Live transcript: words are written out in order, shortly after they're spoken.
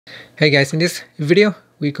Hey guys, in this video,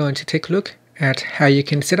 we're going to take a look at how you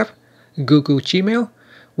can set up Google Gmail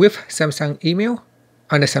with Samsung email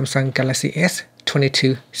on the Samsung Galaxy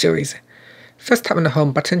S22 series. First, tap on the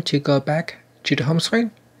home button to go back to the home screen.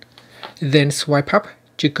 Then swipe up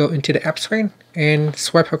to go into the app screen and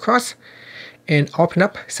swipe across and open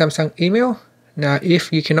up Samsung email. Now,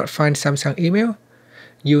 if you cannot find Samsung email,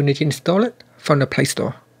 you need to install it from the Play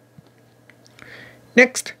Store.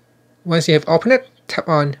 Next, once you have opened it, tap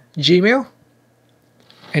on Gmail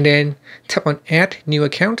and then tap on Add New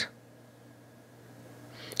Account.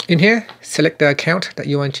 In here, select the account that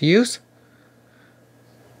you want to use.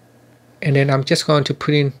 And then I'm just going to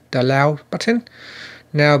put in the Allow button.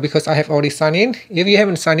 Now, because I have already signed in, if you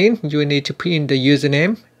haven't signed in, you will need to put in the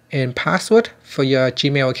username and password for your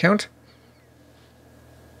Gmail account.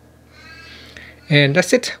 And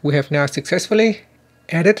that's it. We have now successfully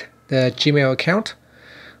added the Gmail account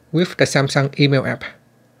with the Samsung email app.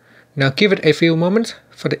 Now give it a few moments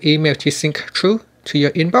for the email to sync through to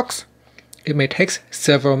your inbox. It may take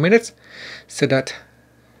several minutes so that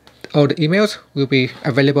all the emails will be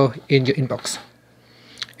available in your inbox.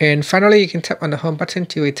 And finally, you can tap on the home button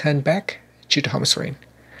to return back to the home screen.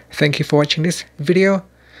 Thank you for watching this video.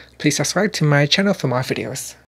 Please subscribe to my channel for more videos.